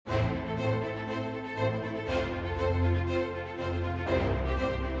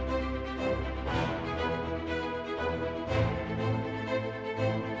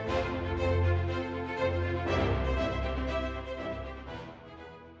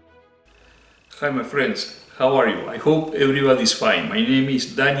Hi my friends, how are you? I hope everybody's fine. My name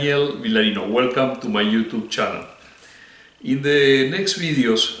is Daniel Villarino. Welcome to my YouTube channel. In the next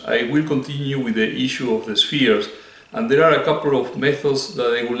videos I will continue with the issue of the spheres, and there are a couple of methods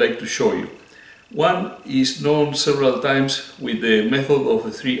that I would like to show you. One is known several times with the method of the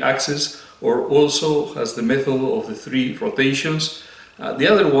 3 axes, or also as the method of the 3 rotations. The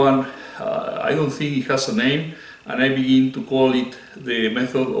other one, I don't think it has a name, and I begin to call it the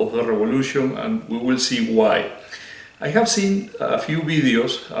method of the revolution, and we will see why. I have seen a few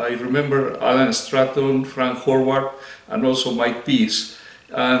videos. I remember Alan Stratton, Frank Howarth, and also Mike Peace,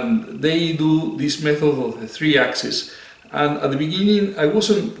 and they do this method of the 3 axes. And at the beginning I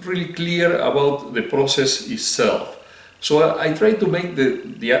wasn't really clear about the process itself. So I tried to make the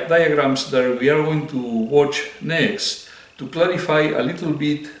diagrams that we are going to watch next to clarify a little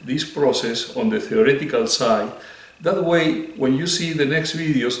bit this process on the theoretical side. That way, when you see the next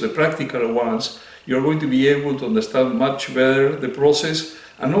videos, the practical ones, you're going to be able to understand much better the process,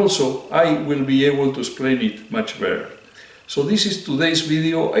 and also I will be able to explain it much better. So this is today's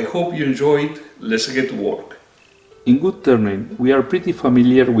video. I hope you enjoy it. Let's get to work. In woodturning, we are pretty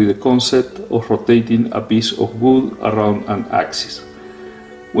familiar with the concept of rotating a piece of wood around an axis.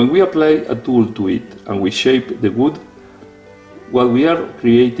 When we apply a tool to it and we shape the wood, what we are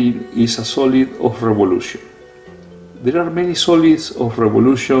creating is a solid of revolution. There are many solids of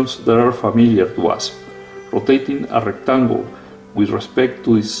revolutions that are familiar to us. Rotating a rectangle with respect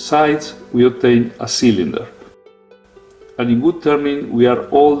to its sides, we obtain a cylinder. And in woodturning, we are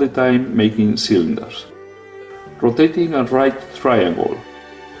all the time making cylinders. Rotating a right triangle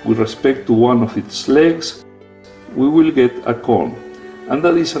with respect to one of its legs, we will get a cone, and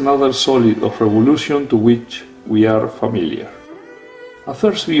that is another solid of revolution to which we are familiar. At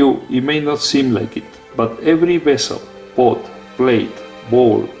first view, it may not seem like it, but every vessel, pot, plate,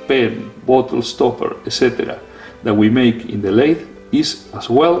 bowl, pen, bottle stopper, etc. that we make in the lathe is as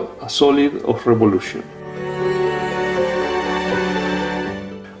well a solid of revolution.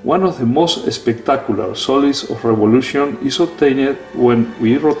 One of the most spectacular solids of revolution is obtained when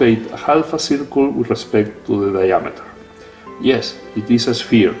we rotate half a circle with respect to the diameter. Yes, it is a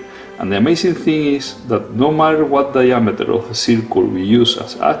sphere, and the amazing thing is that no matter what diameter of the circle we use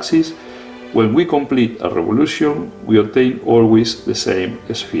as axis, when we complete a revolution, we obtain always the same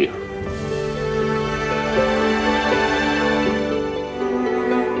sphere.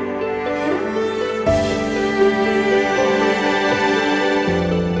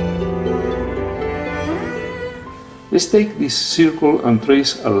 Let's take this circle and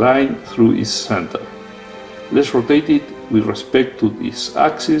trace a line through its center. Let's rotate it with respect to this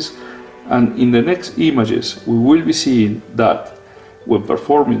axis, and in the next images we will be seeing that when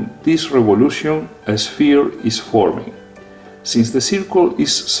performing this revolution, a sphere is forming. Since the circle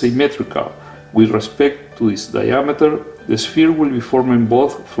is symmetrical with respect to its diameter, the sphere will be forming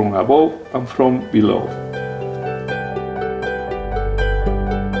both from above and from below.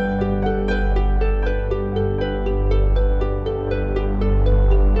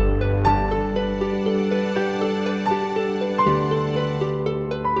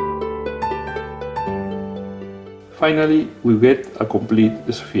 Finally, we get a complete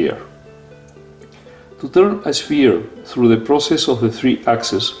sphere. To turn a sphere through the process of the 3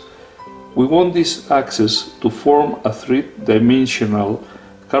 axes, we want this axis to form a 3-dimensional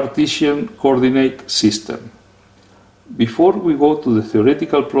Cartesian coordinate system. Before we go to the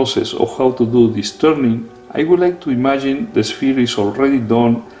theoretical process of how to do this turning, I would like to imagine the sphere is already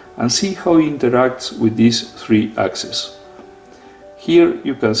done and see how it interacts with these 3 axes. Here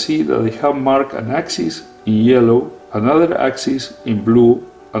you can see that I have marked an axis in yellow, another axis in blue,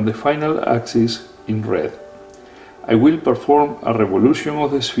 and the final axis in red. I will perform a revolution of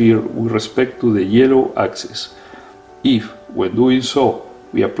the sphere with respect to the yellow axis. If, when doing so,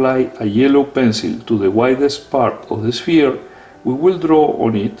 we apply a yellow pencil to the widest part of the sphere, we will draw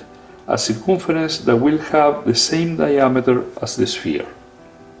on it a circumference that will have the same diameter as the sphere.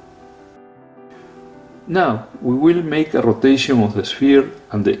 Now we will make a rotation of the sphere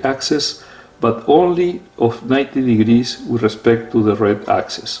and the axis, but only of 90 degrees with respect to the red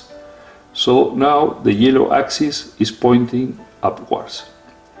axis. So now the yellow axis is pointing upwards.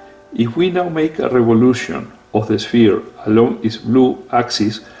 If we now make a revolution of the sphere along its blue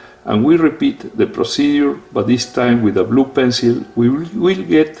axis, and we repeat the procedure, but this time with a blue pencil, we will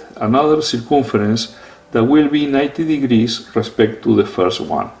get another circumference that will be 90 degrees respect to the first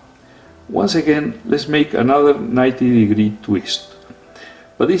one. Once again, let's make another 90-degree twist,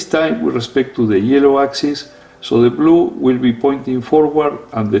 but this time with respect to the yellow axis, so the blue will be pointing forward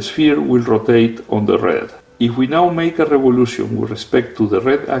and the sphere will rotate on the red. If we now make a revolution with respect to the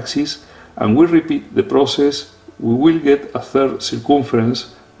red axis, and we repeat the process, we will get a third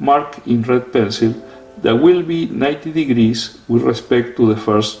circumference marked in red pencil that will be 90 degrees with respect to the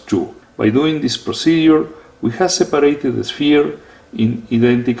first two. By doing this procedure, we have separated the sphere in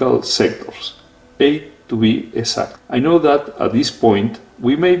identical sectors, 8 to be exact. I know that at this point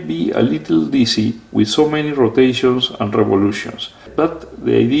we may be a little dizzy with so many rotations and revolutions, but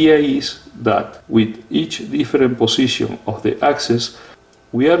the idea is that with each different position of the axis,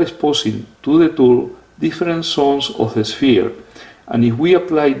 we are exposing to the tool different zones of the sphere, and if we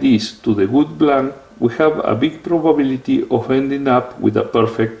apply this to the wood blank, we have a big probability of ending up with a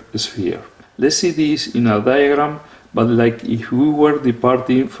perfect sphere. Let's see this in a diagram, but like if we were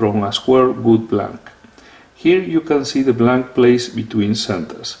departing from a square wood blank. Here you can see the blank placed between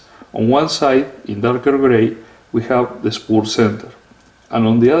centers. On one side, in darker gray, we have the spur center, and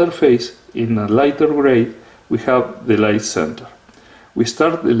on the other face, in a lighter gray, we have the light center. We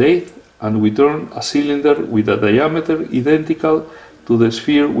start the lathe and we turn a cylinder with a diameter identical to the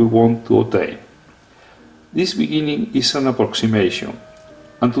sphere we want to obtain. This beginning is an approximation,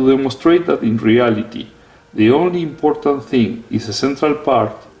 and to demonstrate that in reality the only important thing is the central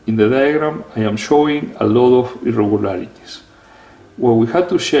part, in the diagram I am showing a lot of irregularities. What we had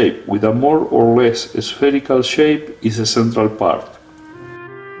to shape with a more or less spherical shape is the central part.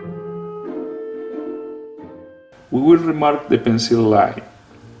 We will remark the pencil line.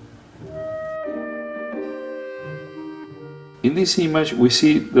 In this image we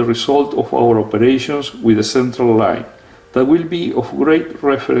see the result of our operations with the central line that will be of great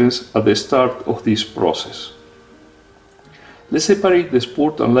reference at the start of this process. Let's separate the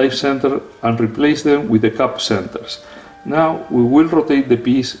spur and life center and replace them with the Cub Centers. Now we will rotate the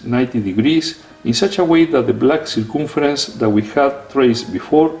piece 90 degrees in such a way that the black circumference that we had traced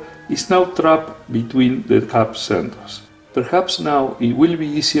before is now trapped between the Cub Centers. Perhaps now it will be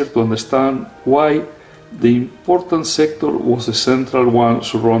easier to understand why the important sector was the central one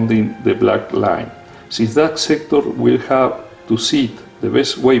surrounding the black line, since that sector will have to sit the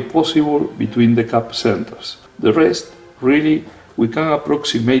best way possible between the Cub Centers. The rest, really, we can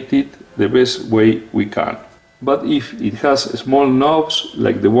approximate it the best way we can. But if it has small knobs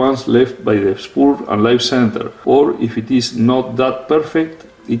like the ones left by the spur and life center, or if it is not that perfect,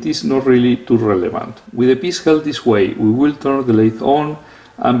 it is not really too relevant. With the piece held this way, we will turn the lathe on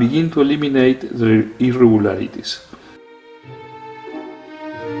and begin to eliminate the irregularities.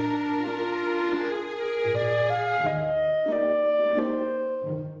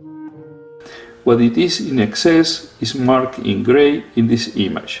 What it is in excess is marked in gray in this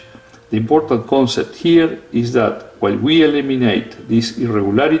image. The important concept here is that while we eliminate these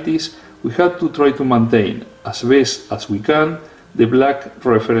irregularities, we have to try to maintain, as best as we can, the black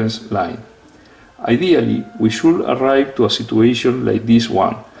reference line. Ideally, we should arrive to a situation like this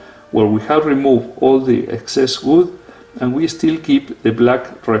one, where we have removed all the excess wood and we still keep the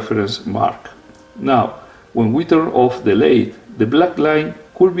black reference mark. Now, when we turn off the lathe, the black line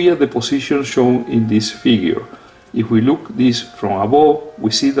could be at the position shown in this figure. If we look this from above,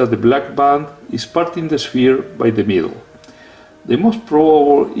 we see that the black band is parting the sphere by the middle. The most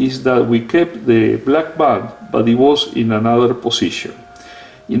probable is that we kept the black band, but it was in another position.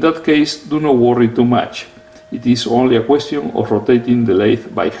 In that case, do not worry too much. It is only a question of rotating the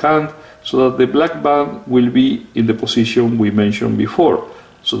lathe by hand so that the black band will be in the position we mentioned before,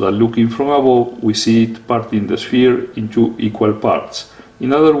 so that looking from above we see it parting the sphere into equal parts.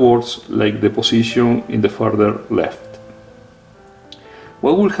 In other words, like the position in the further left.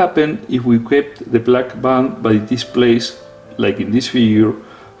 What will happen if we kept the black band but it is placed, like in this figure,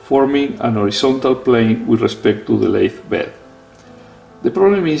 forming an horizontal plane with respect to the lathe bed? The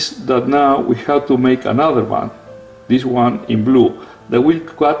problem is that now we have to make another band, this one in blue, that will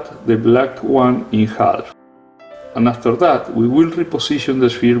cut the black one in half. And after that we will reposition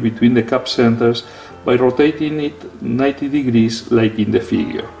the sphere between the Cub Centers by rotating it 90 degrees like in the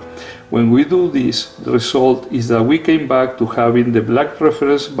figure. When we do this, the result is that we came back to having the black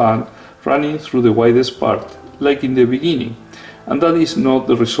reference band running through the widest part, like in the beginning, and that is not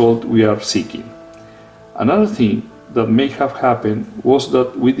the result we are seeking. Another thing that may have happened was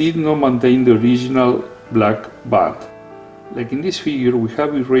that we did not maintain the original black band. Like in this figure, we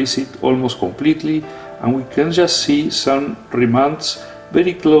have erased it almost completely and we can just see some remnants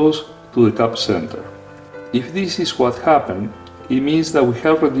very close to the Cub Center. If this is what happened, it means that we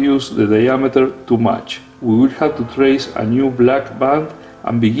have reduced the diameter too much. We will have to trace a new black band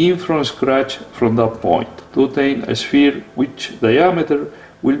and begin from scratch from that point to obtain a sphere which diameter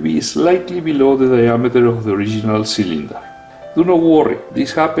will be slightly below the diameter of the original cylinder. Do not worry,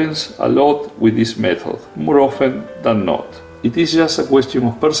 this happens a lot with this method, more often than not. it is just a question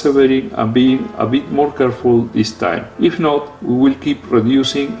of persevering and being a bit more careful this time. If not, we will keep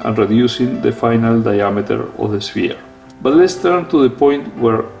reducing and reducing the final diameter of the sphere. But let's turn to the point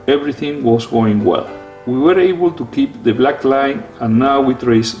where everything was going well. We were able to keep the black line and now we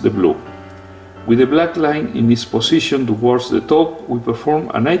trace the blue. With the black line in its position towards the top, we perform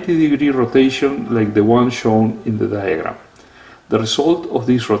a 90-degree rotation like the one shown in the diagram. The result of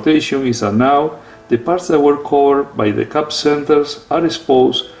this rotation is that now the parts that were covered by the Cub Centers are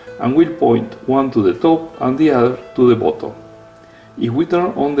exposed and will point one to the top and the other to the bottom. If we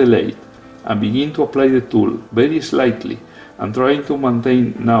turn on the lathe and begin to apply the tool very slightly and trying to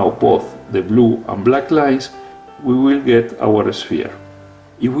maintain now both the blue and black lines, we will get our sphere.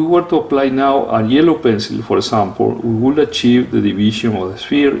 If we were to apply now a yellow pencil, for example, we would achieve the division of the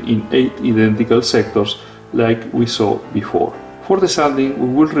sphere in 8 identical sectors like we saw before. For the sanding,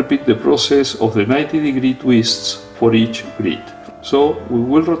 we will repeat the process of the 90-degree twists for each grid. So we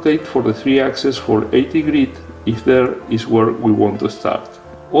will rotate for the 3 axes for 80 grid if there is where we want to start.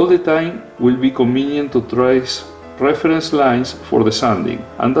 All the time will be convenient to trace reference lines for the sanding,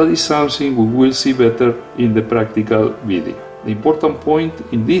 and that is something we will see better in the practical video. The important point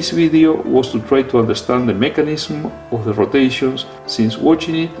in this video was to try to understand the mechanism of the rotations, since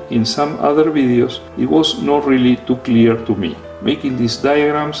watching it in some other videos it was not really too clear to me. Making these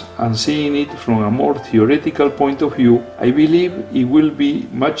diagrams and seeing it from a more theoretical point of view, I believe it will be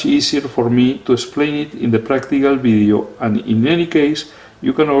much easier for me to explain it in the practical video, and in any case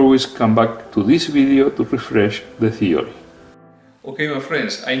you can always come back to this video to refresh the theory. Okay, my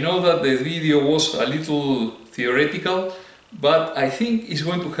friends, I know that the video was a little theoretical, but I think it's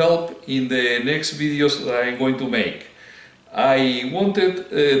going to help in the next videos that I'm going to make. I wanted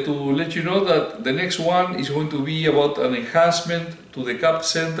to let you know that the next one is going to be about an enhancement to the Cub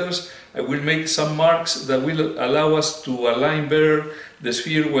Centers. I will make some marks that will allow us to align better the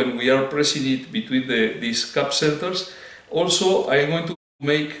sphere when we are pressing it between these Cub Centers. Also, I'm going to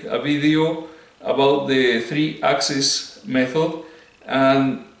make a video about the 3-axis method,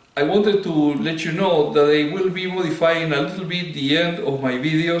 and I wanted to let you know that I will be modifying a little bit the end of my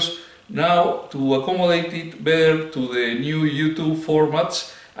videos now to accommodate it better to the new YouTube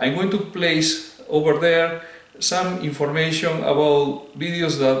formats. I'm going to place over there some information about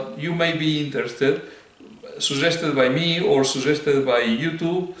videos that you may be interested, suggested by me or suggested by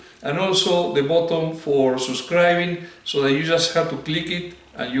YouTube, and also the button for subscribing, so that you just have to click it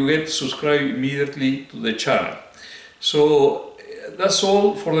and you get subscribed immediately to the channel. So that's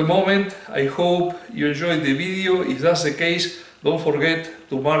all for the moment. I hope you enjoyed the video. If that's the case, don't forget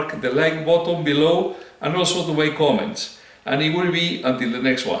to mark the like button below and also to make comments. And it will be until the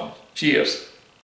next one. Cheers!